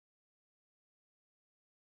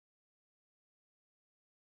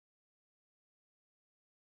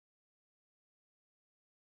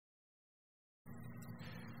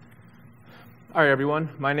All right, everyone.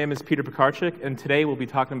 My name is Piekarczyk, and today we'll be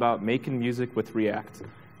talking about making music with React.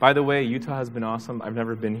 By the way, Utah has been awesome. I've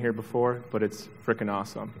never been here before, but it's freaking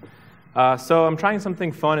awesome. So I'm trying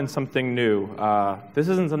something fun and something new. This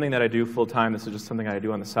isn't something that I do full-time. This is just something I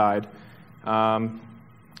do on the side.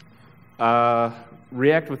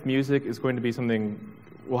 React with music is going to be something,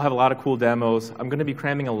 we'll have a lot of cool demos. I'm going to be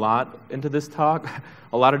cramming a lot into this talk,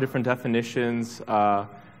 a lot of different definitions.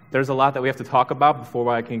 There's a lot that we have to talk about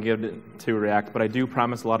before I can get into React, but I do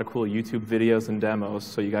promise a lot of cool YouTube videos and demos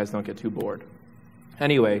so you guys don't get too bored.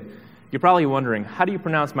 Anyway, you're probably wondering, how do you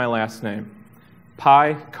pronounce my last name?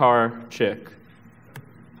 Piekarczyk.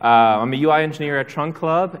 I'm a UI engineer at Trunk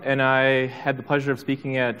Club, and I had the pleasure of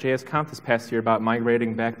speaking at JSConf this past year about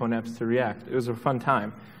migrating Backbone apps to React. It was a fun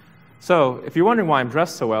time. So if you're wondering why I'm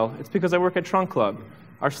dressed so well, it's because I work at Trunk Club.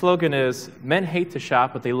 Our slogan is, men hate to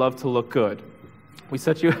shop, but they love to look good. We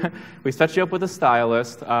set you up with a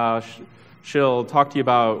stylist. She'll talk to you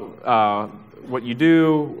about what you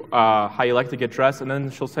do, how you like to get dressed, and then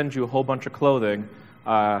she'll send you a whole bunch of clothing.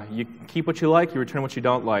 You keep what you like, you return what you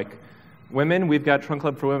don't like. Women, we've got Trunk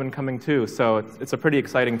Club for Women coming too, so it's a pretty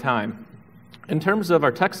exciting time. In terms of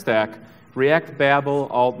our tech stack, React, Babel,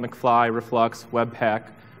 Alt, McFly, Reflux, Webpack.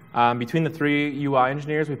 Between the three UI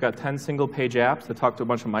engineers, we've got 10 single-page apps that talk to a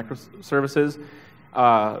bunch of microservices.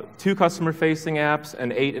 2 customer-facing apps,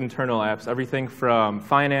 and 8 internal apps, everything from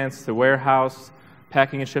finance to warehouse,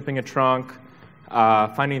 packing and shipping a trunk,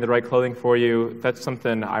 finding the right clothing for you. That's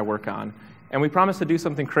something I work on. And we promised to do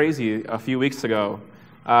something crazy a few weeks ago.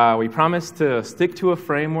 We promised to stick to a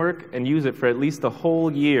framework and use it for at least a whole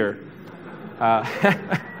year.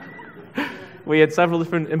 We had several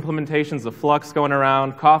different implementations of Flux going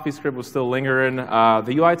around. CoffeeScript was still lingering.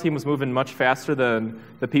 The UI team was moving much faster than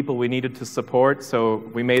the people we needed to support, so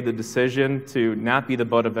we made the decision to not be the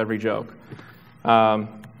butt of every joke.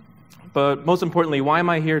 But most importantly, why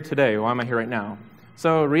am I here today? Why am I here right now?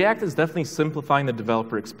 So React is definitely simplifying the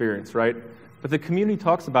developer experience, right? But the community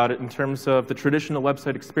talks about it in terms of the traditional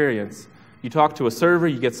website experience. You talk to a server,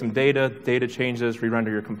 you get some data, data changes,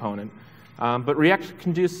 re-render your component. But React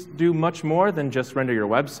can just do much more than just render your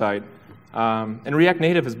website. And React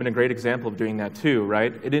Native has been a great example of doing that too,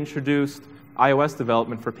 right? It introduced iOS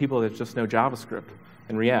development for people that just know JavaScript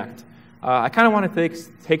and React. I kind of want to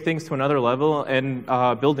take things to another level and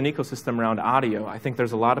build an ecosystem around audio. I think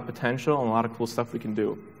there's a lot of potential and a lot of cool stuff we can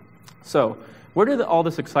do. So where did all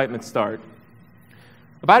this excitement start?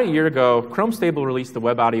 About a year ago, Chrome Stable released the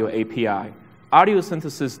Web Audio API, audio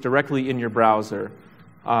synthesis directly in your browser.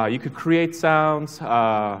 You could create sounds,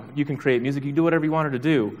 you can create music, you can do whatever you wanted to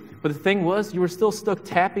do. But the thing was, you were still stuck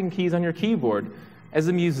tapping keys on your keyboard. As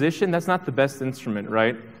a musician, that's not the best instrument,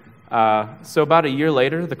 right? So about a year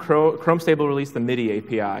later, the Chrome Stable released the MIDI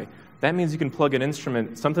API. That means you can plug an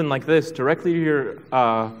instrument, something like this, directly to your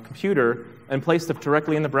computer and play stuff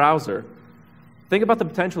directly in the browser. Think about the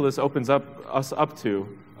potential this opens us up to.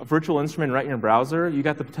 A virtual instrument right in your browser, you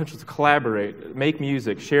got the potential to collaborate, make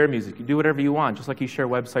music, share music, you do whatever you want, just like you share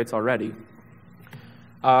websites already.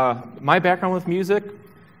 My background with music,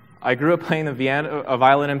 I grew up playing a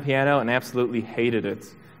violin and piano and absolutely hated it.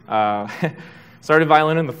 Started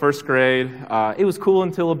violin in the 1st grade. It was cool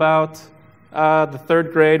until about the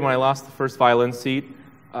 3rd grade when I lost the first violin seat.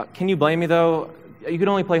 Can you blame me though? You could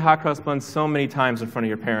only play hot cross buns so many times in front of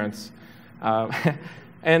your parents.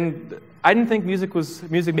 And I didn't think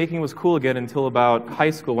music making was cool again until about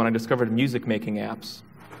high school when I discovered music making apps.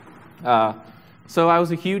 So I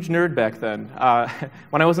was a huge nerd back then.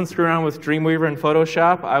 When I wasn't screwing around with Dreamweaver and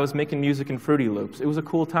Photoshop, I was making music in Fruity Loops. It was a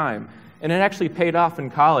cool time. And it actually paid off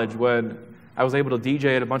in college when I was able to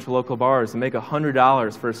DJ at a bunch of local bars and make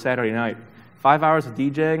 $100 for a Saturday night. 5 hours of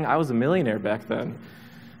DJing, I was a millionaire back then.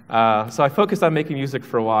 So I focused on making music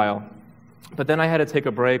for a while. But then I had to take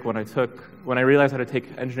a break when I realized I had to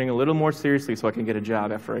take engineering a little more seriously so I can get a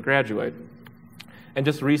job after I graduate. And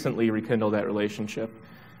just recently rekindled that relationship.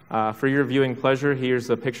 For your viewing pleasure, here's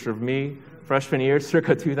a picture of me, freshman year,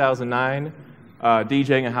 circa 2009,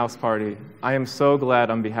 DJing a house party. I am so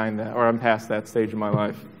glad I'm behind that, or I'm past that stage in my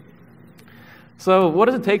life. So what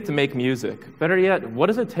does it take to make music? Better yet, what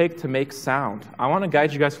does it take to make sound? I want to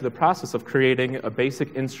guide you guys through the process of creating a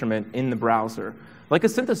basic instrument in the browser. Like a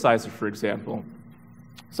synthesizer, for example.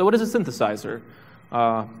 So what is a synthesizer?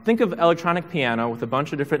 Think of electronic piano with a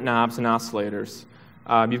bunch of different knobs and oscillators.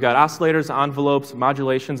 You've got oscillators, envelopes,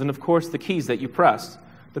 modulations, and of course the keys that you press.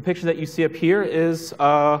 The picture that you see up here is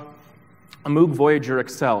a Moog Voyager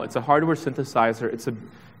XL. It's a hardware synthesizer. It's a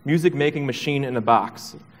music-making machine in a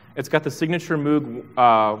box. It's got the signature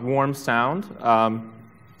Moog warm sound.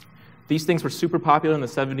 These things were super popular in the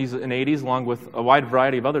 70s and 80s, along with a wide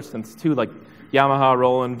variety of other synths too, like Yamaha,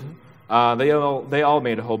 Roland, they all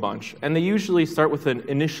made a whole bunch. And they usually start with an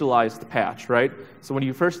initialized patch, right? So when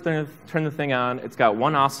you first turn the thing on, it's got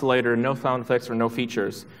one oscillator, no sound effects or no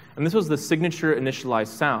features. And this was the signature initialized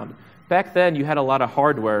sound. Back then, you had a lot of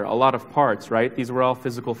hardware, a lot of parts, right? These were all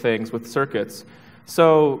physical things with circuits.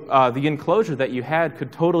 So the enclosure that you had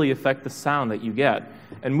could totally affect the sound that you get.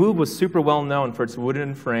 And Moog was super well known for its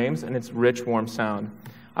wooden frames and its rich, warm sound.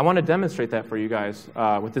 I want to demonstrate that for you guys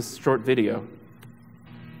with this short video.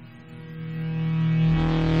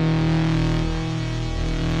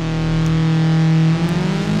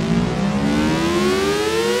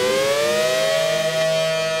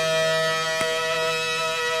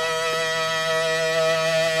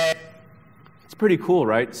 Pretty cool,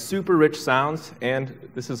 right? Super rich sounds, and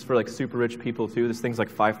this is for like super rich people too. This thing's like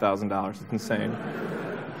 $5,000. It's insane.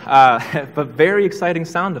 But very exciting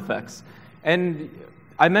sound effects. And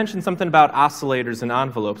I mentioned something about oscillators and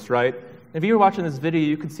envelopes, right? If you were watching this video,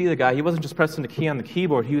 you could see the guy. He wasn't just pressing the key on the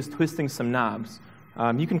keyboard. He was twisting some knobs.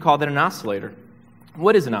 You can call that an oscillator.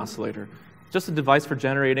 What is an oscillator? Just a device for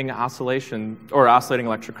generating oscillation or oscillating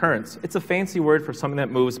electric currents. It's a fancy word for something that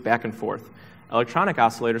moves back and forth. Electronic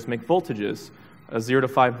oscillators make voltages. 0 to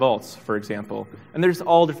 5 volts, for example. And there's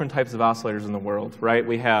all different types of oscillators in the world, right?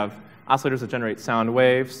 We have oscillators that generate sound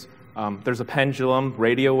waves. There's a pendulum,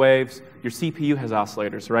 radio waves. Your CPU has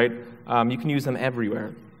oscillators, right? You can use them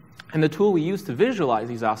everywhere. And the tool we use to visualize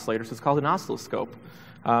these oscillators is called an oscilloscope.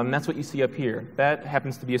 That's what you see up here. That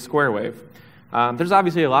happens to be a square wave. There's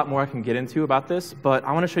obviously a lot more I can get into about this, but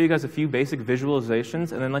I want to show you guys a few basic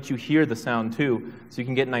visualizations and then let you hear the sound too, so you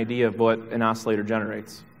can get an idea of what an oscillator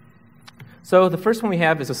generates. So the first one we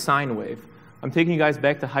have is a sine wave. I'm taking you guys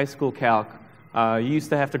back to high school calc. You used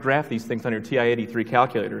to have to graph these things on your TI-83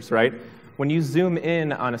 calculators, right? When you zoom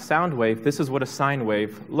in on a sound wave, this is what a sine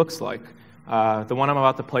wave looks like. The one I'm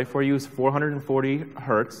about to play for you is 440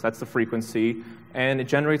 hertz. That's the frequency. And it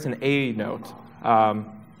generates an A note.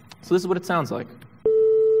 So this is what it sounds like.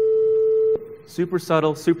 Super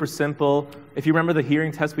subtle, super simple. If you remember the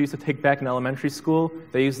hearing test we used to take back in elementary school,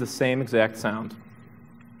 they use the same exact sound.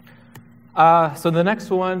 So the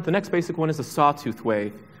next basic one is a sawtooth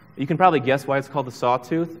wave. You can probably guess why it's called the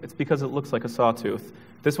sawtooth. It's because it looks like a sawtooth.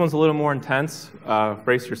 This one's a little more intense.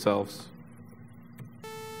 Brace yourselves.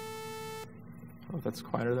 Oh, that's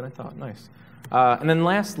quieter than I thought. Nice. And then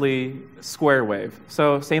lastly, square wave.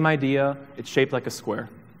 So same idea. It's shaped like a square.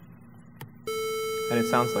 And it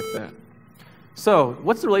sounds like that. So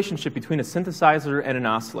what's the relationship between a synthesizer and an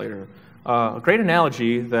oscillator? A great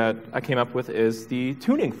analogy that I came up with is the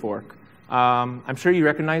tuning fork. I'm sure you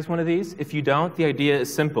recognize one of these. If you don't, the idea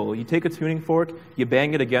is simple. You take a tuning fork, you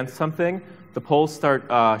bang it against something, the poles start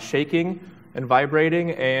shaking and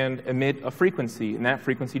vibrating and emit a frequency, and that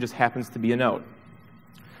frequency just happens to be a note.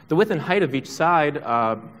 The width and height of each side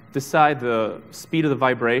decide the speed of the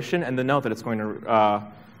vibration and the note that it's going to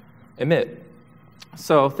emit.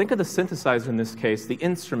 So think of the synthesizer in this case, the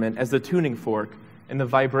instrument, as the tuning fork, and the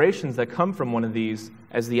vibrations that come from one of these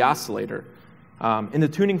as the oscillator. In the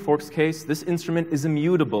tuning fork's case, this instrument is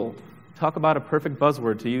immutable. Talk about a perfect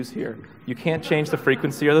buzzword to use here. You can't change the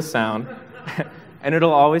frequency or the sound, and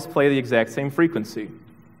it'll always play the exact same frequency.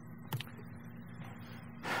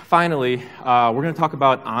 Finally, we're going to talk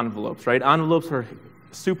about envelopes, right? Envelopes are a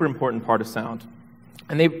super important part of sound.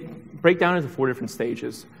 And they break down into 4 different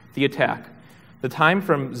stages. The attack, the time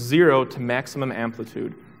from 0 to maximum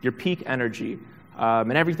amplitude, your peak energy,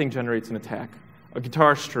 and everything generates an attack. A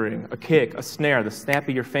guitar string, a kick, a snare, the snap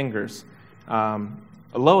of your fingers. A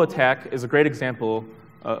low attack is a great example,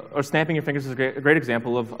 or snapping your fingers is a great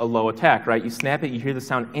example of a low attack, right? You snap it, you hear the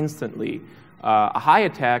sound instantly. A high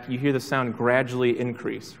attack, you hear the sound gradually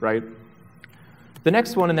increase, right? The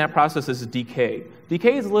next one in that process is decay.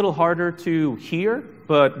 Decay is a little harder to hear,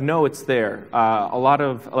 but know it's there. A lot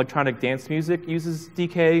of electronic dance music uses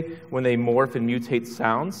decay when they morph and mutate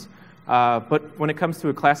sounds. But when it comes to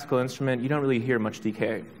a classical instrument, you don't really hear much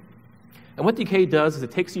decay. And what decay does is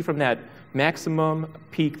it takes you from that maximum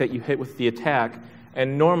peak that you hit with the attack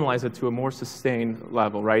and normalize it to a more sustained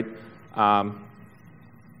level, right? And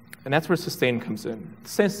that's where sustain comes in.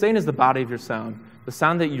 Sustain is the body of your sound, the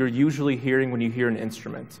sound that you're usually hearing when you hear an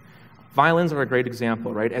instrument. Violins are a great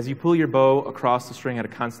example, right? As you pull your bow across the string at a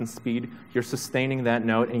constant speed, you're sustaining that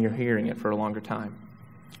note and you're hearing it for a longer time.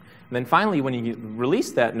 And then finally, when you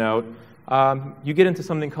release that note, you get into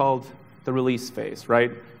something called the release phase,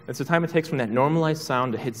 right? It's the time it takes from that normalized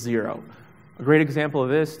sound to hit 0. A great example of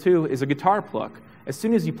this, too, is a guitar pluck. As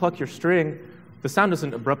soon as you pluck your string, the sound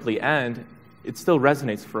doesn't abruptly end. It still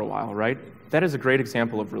resonates for a while, right? That is a great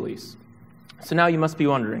example of release. So now you must be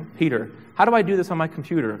wondering, Peter, how do I do this on my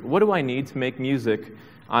computer? What do I need to make music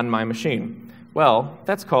on my machine? Well,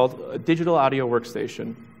 that's called a digital audio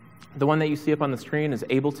workstation. The one that you see up on the screen is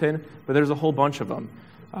Ableton, but there's a whole bunch of them.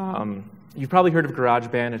 You've probably heard of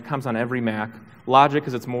GarageBand. It comes on every Mac. Logic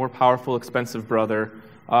is its more powerful, expensive brother.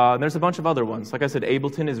 And there's a bunch of other ones. Like I said,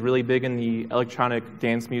 Ableton is really big in the electronic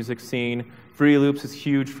dance music scene. Fruity Loops is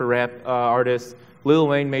huge for rap artists. Lil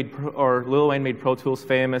Wayne made Pro Tools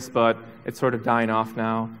famous, but it's sort of dying off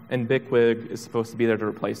now. And Bigwig is supposed to be there to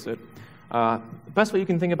replace it. The best way you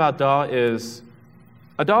can think about DAW is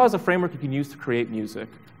a DAW is a framework you can use to create music.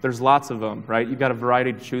 There's lots of them, right? You've got a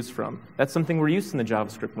variety to choose from. That's something we're used to in the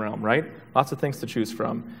JavaScript realm, right? Lots of things to choose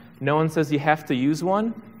from. No one says you have to use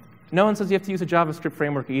one. No one says you have to use a JavaScript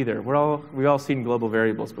framework either. We've all seen global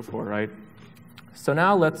variables before, right? So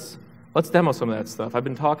now let's demo some of that stuff. I've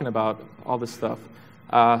been talking about all this stuff.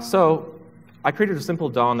 So I created a simple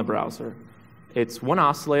DAW in the browser. It's one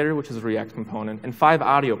oscillator, which is a React component, and 5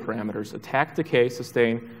 audio parameters: attack, decay,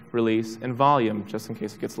 sustain, release, and volume, just in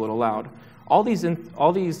case it gets a little loud. All these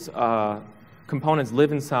components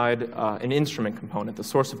live inside an instrument component, the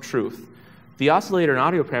source of truth. The oscillator and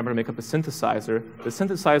audio parameter make up a synthesizer. The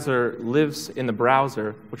synthesizer lives in the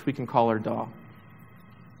browser, which we can call our DAW.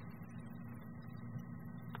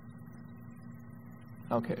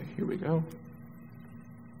 OK, here we go.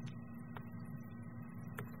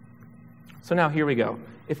 So now here we go.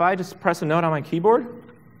 If I just press a note on my keyboard,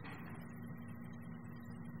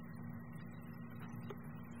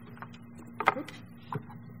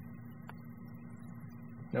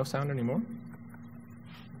 no sound anymore.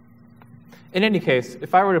 In any case,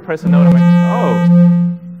 if I were to press a note on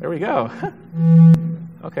my, there we go.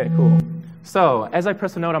 OK, cool. So as I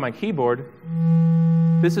press a note on my keyboard,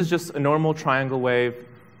 this is just a normal triangle wave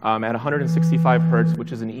at 165 hertz,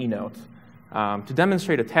 which is an E note. To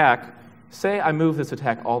demonstrate attack, say I move this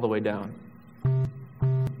attack all the way down.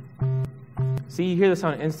 See, you hear the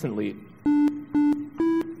sound instantly.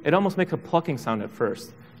 It almost makes a plucking sound at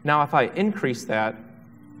first. Now, if I increase that,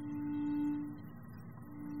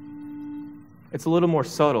 it's a little more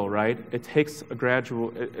subtle, right? It takes a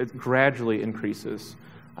it gradually increases.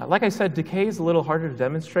 Like I said, decay is a little harder to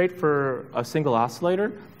demonstrate for a single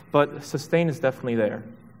oscillator, but sustain is definitely there.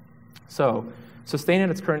 So, sustain at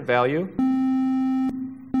its current value.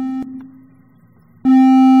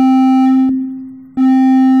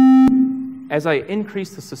 As I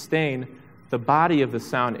increase the sustain, the body of the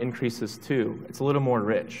sound increases too. It's a little more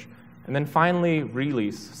rich. And then finally,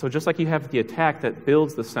 release. So just like you have the attack that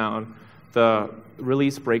builds the sound, the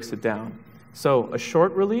release breaks it down. So a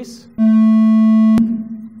short release,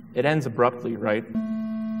 it ends abruptly, right?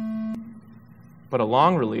 But a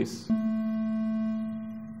long release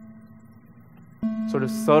sort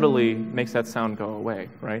of subtly makes that sound go away,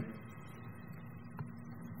 right?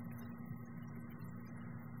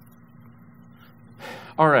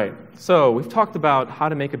 All right, so we've talked about how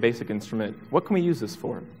to make a basic instrument. What can we use this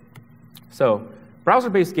for? So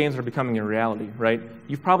browser-based games are becoming a reality, right?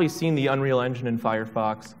 You've probably seen the Unreal Engine in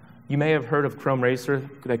Firefox. You may have heard of Chrome Racer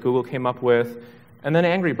that Google came up with, and then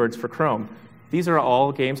Angry Birds for Chrome. These are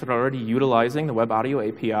all games that are already utilizing the Web Audio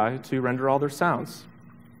API to render all their sounds.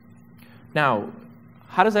 Now,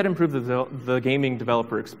 how does that improve the gaming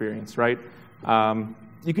developer experience, right?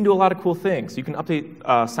 You can do a lot of cool things. You can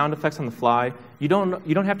update sound effects on the fly. You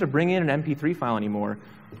don't have to bring in an MP3 file anymore.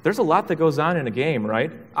 There's a lot that goes on in a game,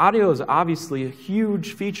 right? Audio is obviously a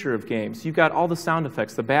huge feature of games. You've got all the sound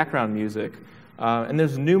effects, the background music, and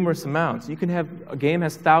there's numerous amounts. You can have a game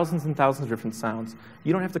has thousands and thousands of different sounds.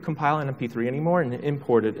 You don't have to compile an MP3 anymore and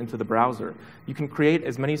import it into the browser. You can create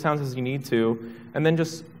as many sounds as you need to, and then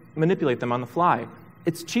just manipulate them on the fly.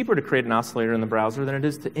 It's cheaper to create an oscillator in the browser than it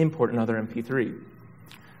is to import another MP3.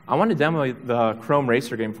 I want to demo the Chrome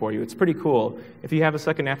Racer game for you. It's pretty cool. If you have a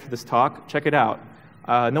second after this talk, check it out.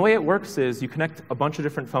 And the way it works is you connect a bunch of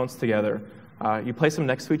different phones together. You place them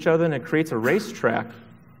next to each other, and it creates a racetrack.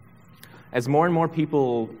 As more and more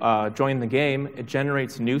people join the game, it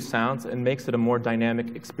generates new sounds and makes it a more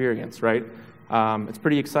dynamic experience, right? It's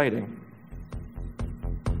pretty exciting.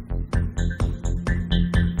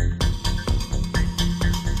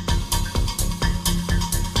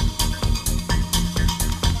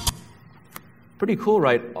 Pretty cool,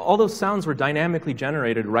 right? All those sounds were dynamically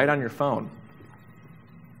generated right on your phone.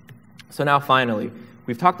 So now finally,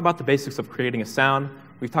 we've talked about the basics of creating a sound.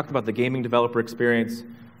 We've talked about the gaming developer experience.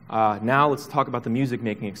 Now let's talk about the music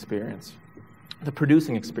making experience, the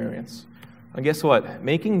producing experience. And guess what?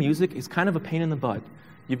 Making music is kind of a pain in the butt.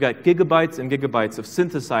 You've got gigabytes and gigabytes of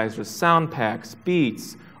synthesizers, sound packs,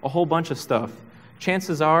 beats, a whole bunch of stuff.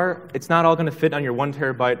 chances are it's not all going to fit on your 1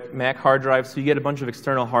 terabyte Mac hard drive, so you get a bunch of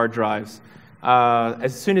external hard drives.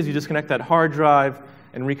 As soon as you disconnect that hard drive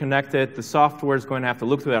and reconnect it, the software is going to have to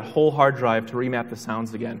look through that whole hard drive to remap the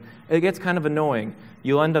sounds again. It gets kind of annoying.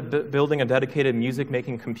 You'll end up building a dedicated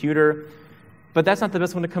music-making computer, but that's not the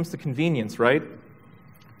best when it comes to convenience, right?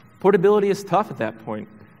 Portability is tough at that point.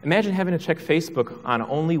 Imagine having to check Facebook on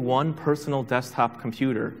only one personal desktop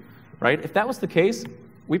computer, right? If that was the case,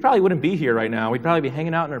 we probably wouldn't be here right now. We'd probably be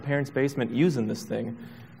hanging out in our parents' basement using this thing.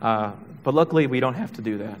 But luckily, we don't have to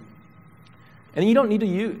do that. And you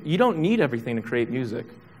don't need everything to create music.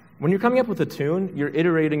 When you're coming up with a tune, you're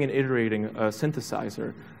iterating and iterating a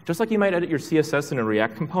synthesizer. Just like you might edit your CSS in a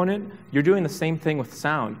React component, you're doing the same thing with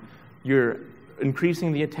sound. You're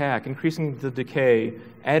increasing the attack, increasing the decay,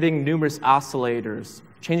 adding numerous oscillators,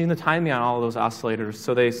 changing the timing on all of those oscillators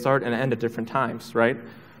so they start and end at different times, right?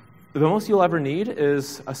 The most you'll ever need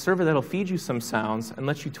is a server that'll feed you some sounds and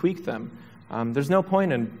let you tweak them. There's no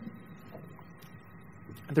point in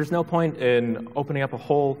opening up a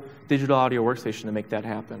whole digital audio workstation to make that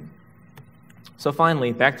happen. So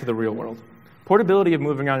finally, back to the real world. Portability of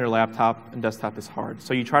moving on your laptop and desktop is hard,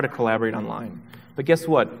 so you try to collaborate online. But guess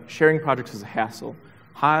what? Sharing projects is a hassle.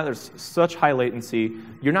 There's such high latency.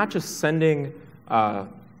 You're not just sending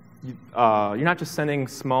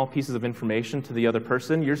small pieces of information to the other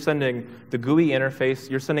person. You're sending the GUI interface.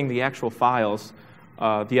 You're sending the actual files,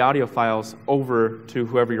 the audio files, over to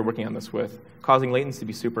whoever you're working on this with, causing latency to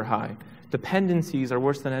be super high. Dependencies are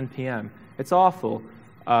worse than NPM. It's awful.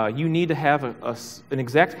 You need to have an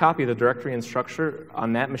exact copy of the directory and structure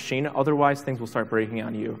on that machine, otherwise things will start breaking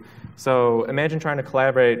on you. So imagine trying to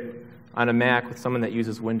collaborate on a Mac with someone that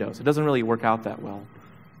uses Windows. It doesn't really work out that well.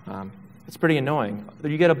 It's pretty annoying.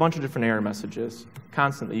 You get a bunch of different error messages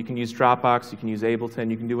constantly. You can use Dropbox, you can use Ableton,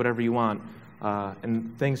 you can do whatever you want,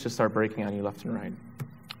 and things just start breaking on you left and right.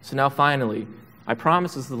 So now finally, I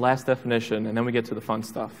promise this is the last definition, and then we get to the fun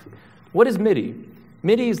stuff. What is MIDI?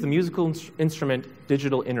 MIDI is the musical instrument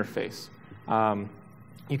digital interface.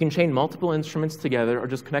 You can chain multiple instruments together or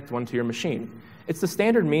just connect one to your machine. It's the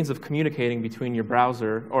standard means of communicating between your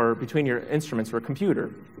browser or between your instruments or a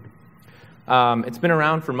computer. It's been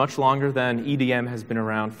around for much longer than EDM has been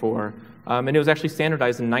around for, and it was actually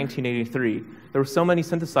standardized in 1983. There were so many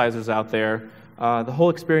synthesizers out there, the whole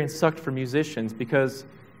experience sucked for musicians because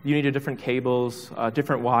you needed different cables,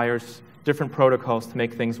 different wires, different protocols to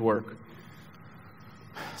make things work.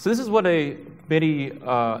 So this is what a MIDI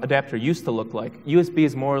adapter used to look like. USB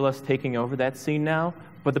is more or less taking over that scene now,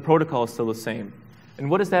 but the protocol is still the same. And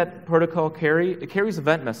what does that protocol carry? It carries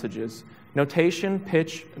event messages, notation,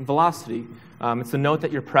 pitch, and velocity. It's the note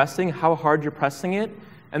that you're pressing, how hard you're pressing it,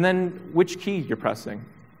 and then which key you're pressing.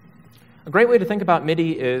 A great way to think about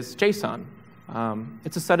MIDI is JSON.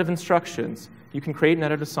 It's a set of instructions. You can create and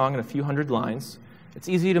edit a song in a few hundred lines. It's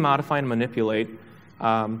easy to modify and manipulate.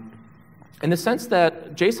 In the sense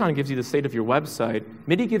that JSON gives you the state of your website,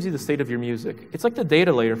 MIDI gives you the state of your music. It's like the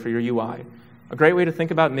data layer for your UI. A great way to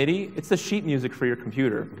think about MIDI, it's the sheet music for your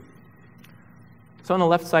computer. So on the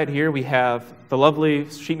left side here, we have the lovely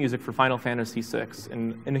sheet music for Final Fantasy VI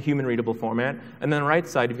in a human-readable format. And then on the right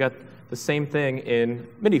side, you've got the same thing in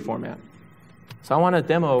MIDI format. So I want to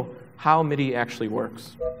demo how MIDI actually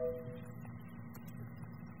works.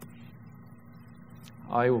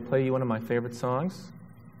 I will play you one of my favorite songs.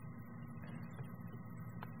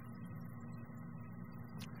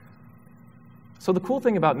 So the cool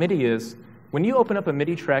thing about MIDI is, when you open up a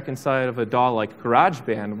MIDI track inside of a DAW like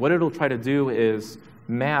GarageBand, what it'll try to do is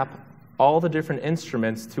map all the different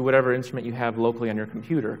instruments to whatever instrument you have locally on your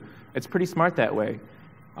computer. It's pretty smart that way.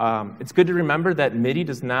 It's good to remember that MIDI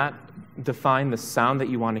does not define the sound that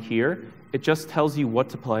you want to hear. It just tells you what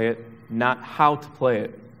to play it, not how to play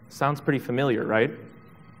it. Sounds pretty familiar, right?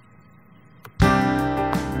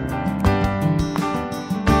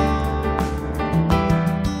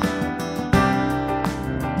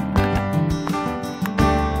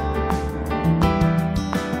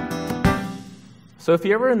 So if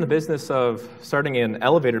you're ever in the business of starting an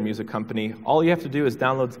elevator music company, all you have to do is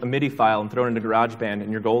download a MIDI file and throw it into GarageBand,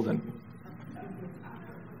 and you're golden.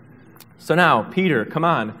 So now, Peter, come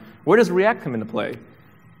on. Where does React come into play?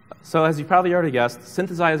 So as you probably already guessed,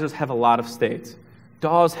 synthesizers have a lot of state.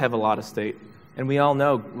 DAWs have a lot of state. And we all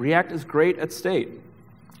know React is great at state.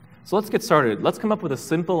 So let's get started. Let's come up with a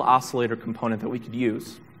simple oscillator component that we could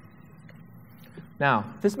use. Now,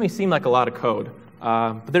 this may seem like a lot of code,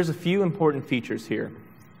 but there's a few important features here.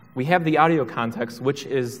 We have the audio context, which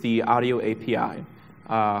is the audio API.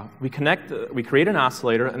 We create an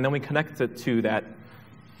oscillator, and then we connect it to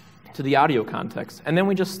the audio context, and then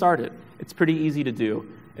we just start it. It's pretty easy to do.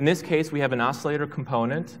 In this case, we have an oscillator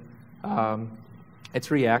component. It's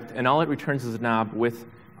React, and all it returns is a knob with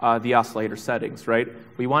the oscillator settings, right?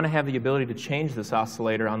 We want to have the ability to change this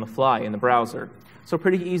oscillator on the fly in the browser. So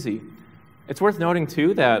pretty easy. It's worth noting,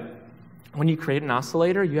 too, that when you create an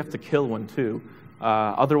oscillator, you have to kill one, too.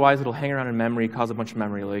 Otherwise, it'll hang around in memory, cause a bunch of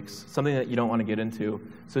memory leaks, something that you don't want to get into.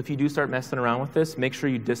 So if you do start messing around with this, make sure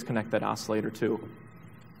you disconnect that oscillator, too.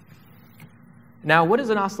 Now, what does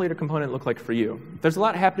an oscillator component look like for you? There's a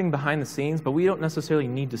lot happening behind the scenes, but we don't necessarily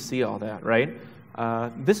need to see all that, right?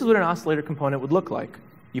 This is what an oscillator component would look like.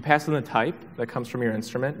 You pass in the type that comes from your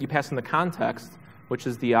instrument. You pass in the context, which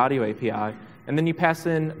is the audio API. And then you pass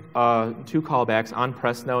in 2 callbacks, on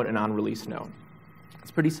press note and on release note. It's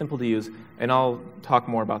pretty simple to use, and I'll talk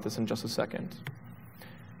more about this in just a second.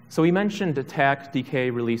 So we mentioned attack, decay,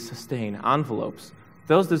 release, sustain, envelopes.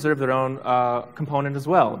 Those deserve their own component as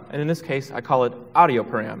well. And in this case, I call it audio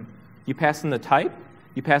param. You pass in the type,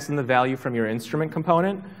 you pass in the value from your instrument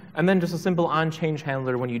component, and then just a simple on-change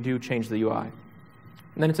handler when you do change the UI. And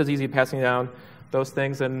then it's as easy as passing down those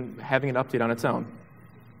things and having it update on its own.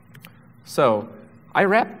 So I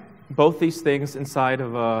wrap both these things inside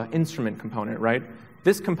of an instrument component, right?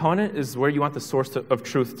 This component is where you want the source of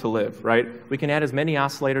truth to live, right? We can add as many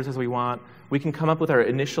oscillators as we want. We can come up with our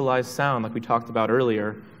initialized sound like we talked about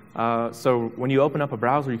earlier. So when you open up a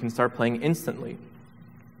browser, you can start playing instantly.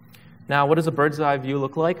 Now, what does a bird's eye view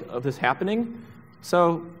look like of this happening?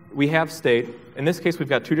 So we have state. In this case, we've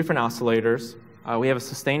got 2 different oscillators. We have a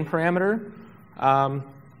sustain parameter, and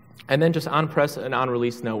then just on press and on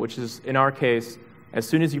release note, which is, in our case, as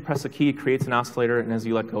soon as you press a key, it creates an oscillator, and as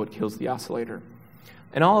you let go, it kills the oscillator.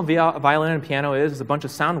 And all a violin and piano is a bunch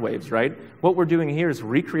of sound waves, right? What we're doing here is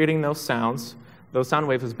recreating those sounds, those sound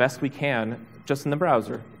waves as best we can, just in the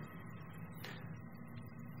browser.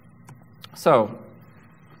 So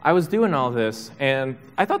I was doing all this, and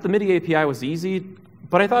I thought the MIDI API was easy,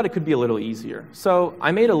 but I thought it could be a little easier. So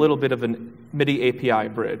I made a little bit of a MIDI API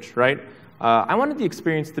bridge, right? I wanted the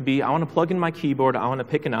experience to be, I want to plug in my keyboard, I want to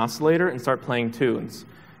pick an oscillator and start playing tunes.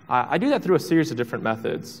 I do that through a series of different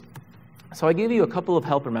methods. So I gave you a couple of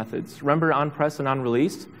helper methods. Remember on press and on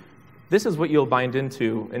release? This is what you'll bind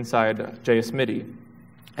into inside JS MIDI.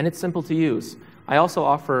 And it's simple to use. I also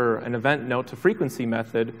offer an event note to frequency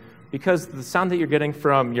method because the sound that you're getting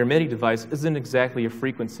from your MIDI device isn't exactly a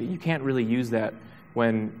frequency. You can't really use that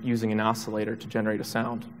when using an oscillator to generate a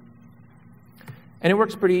sound. And it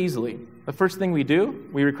works pretty easily. The first thing we do,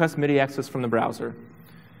 we request MIDI access from the browser.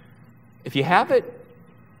 If you have it,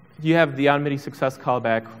 you have the on MIDI success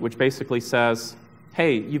callback, which basically says,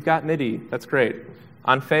 hey, you've got MIDI, that's great.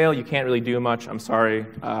 On fail, you can't really do much, I'm sorry,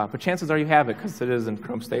 but chances are you have it because it isn't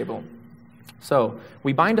Chrome stable. So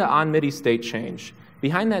we bind a on MIDI state change.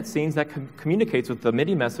 Behind that scenes, that communicates with the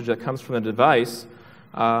MIDI message that comes from the device.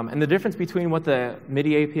 And the difference between what the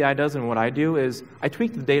MIDI API does and what I do is I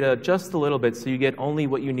tweak the data just a little bit so you get only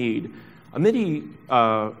what you need.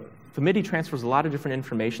 The MIDI transfers a lot of different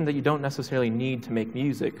information that you don't necessarily need to make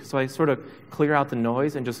music. So I sort of clear out the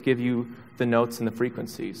noise and just give you the notes and the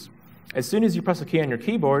frequencies. As soon as you press a key on your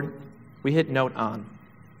keyboard, we hit note on.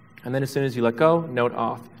 And then as soon as you let go, note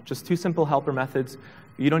off. Just 2 simple helper methods.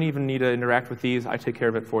 You don't even need to interact with these. I take care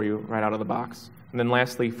of it for you right out of the box. And then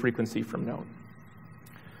lastly, frequency from note.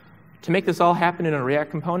 To make this all happen in a React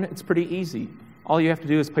component, it's pretty easy. All you have to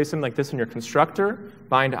do is place something like this in your constructor,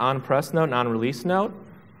 bind on press note and on release note,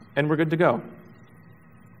 and we're good to go.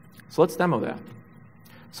 So let's demo that.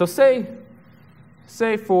 So say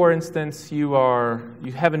for instance, you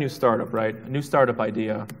have a new startup, right? A new startup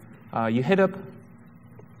idea. You hit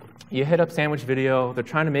up Sandwich Video. They're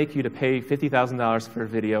trying to make you to pay $50,000 for a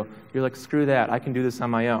video. You're like, screw that. I can do this on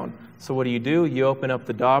my own. So what do? You open up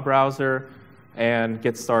the DAW browser and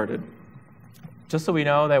get started. Just so we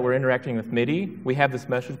know that we're interacting with MIDI, we have this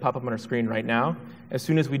message pop up on our screen right now. As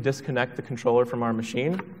soon as we disconnect the controller from our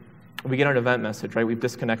machine, we get an event message, right? We've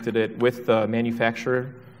disconnected it with the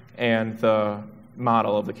manufacturer and the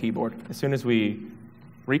model of the keyboard. As soon as we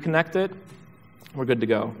reconnect it, we're good to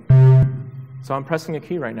go. So I'm pressing a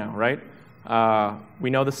key right now, right? We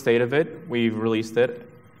know the state of it. We've released it.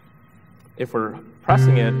 If we're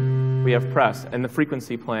pressing it, we have press and the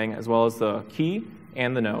frequency playing as well as the key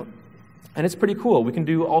and the note. And it's pretty cool. We can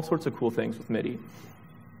do all sorts of cool things with MIDI.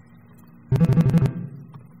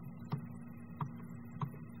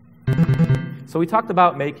 So we talked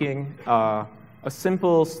about making a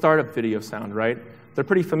simple startup video sound, right? They're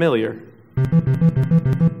pretty familiar.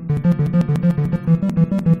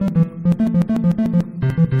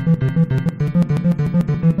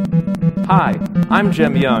 Hi, I'm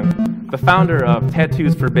Jem Young, the founder of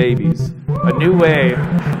Tattoos for Babies, a new way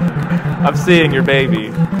of seeing your baby.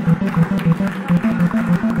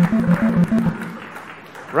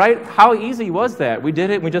 Right? How easy was that? We did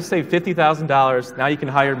it. We just saved $50,000. Now you can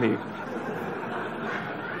hire me.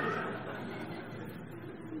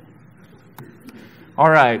 All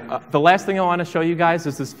right. The last thing I want to show you guys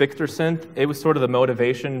is this Victor synth. It was sort of the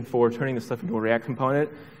motivation for turning this stuff into a React component.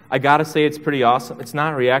 I got to say it's pretty awesome. It's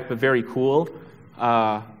not React, but very cool.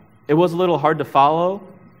 It was a little hard to follow,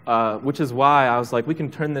 which is why I was like, we can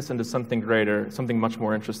turn this into something greater, something much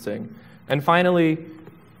more interesting. And finally,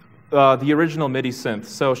 the original MIDI synth.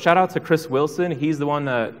 So shout out to Chris Wilson. He's the one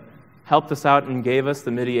that helped us out and gave us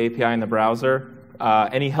the MIDI API in the browser.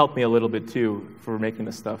 And he helped me a little bit, too, for making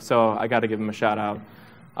this stuff. So I got to give him a shout out.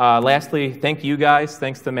 Lastly, thank you guys.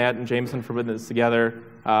 Thanks to Matt and Jameson for putting this together.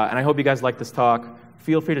 And I hope you guys like this talk.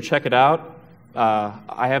 Feel free to check it out.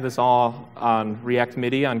 I have this all on React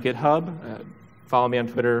MIDI on GitHub. Follow me on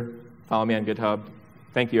Twitter. Follow me on GitHub.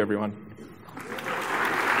 Thank you, everyone.